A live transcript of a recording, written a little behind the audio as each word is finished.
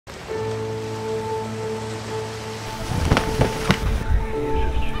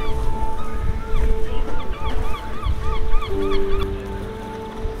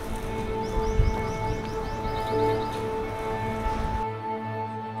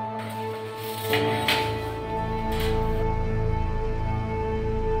On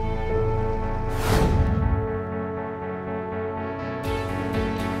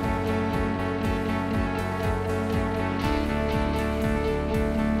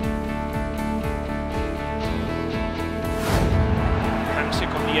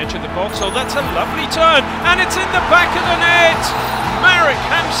the edge of the box, oh that's a lovely turn, and it's in the back of the net! Marek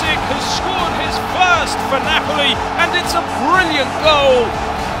Hamšík has scored his first for Napoli, and it's a brilliant goal!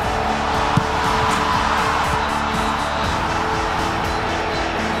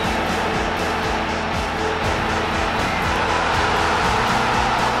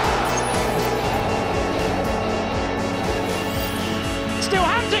 Still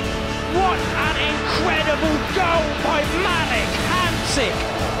Hamšík! What an incredible goal by Marek Hamšík!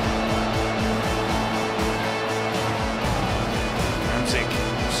 Hamšík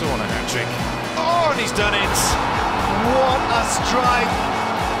saw a hat-trick. Oh, and he's done it! What a strike!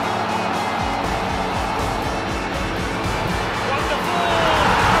 Wonderful!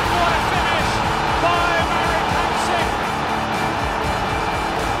 And what a finish by Marek Hamšík!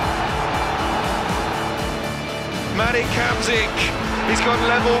 Marek Hamšík, he's got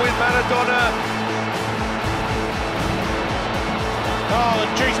level with Maradona. Oh,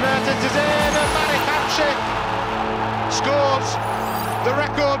 and Dries Mertens is in, and Marek Hamšík scores the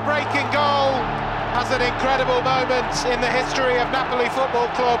record-breaking goal. Has an incredible moment in the history of Napoli Football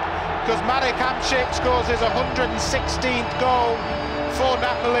Club, because Marek Hamšík scores his 116th goal for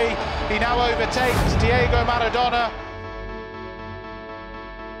Napoli. He now overtakes Diego Maradona.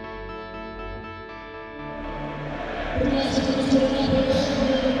 Yes.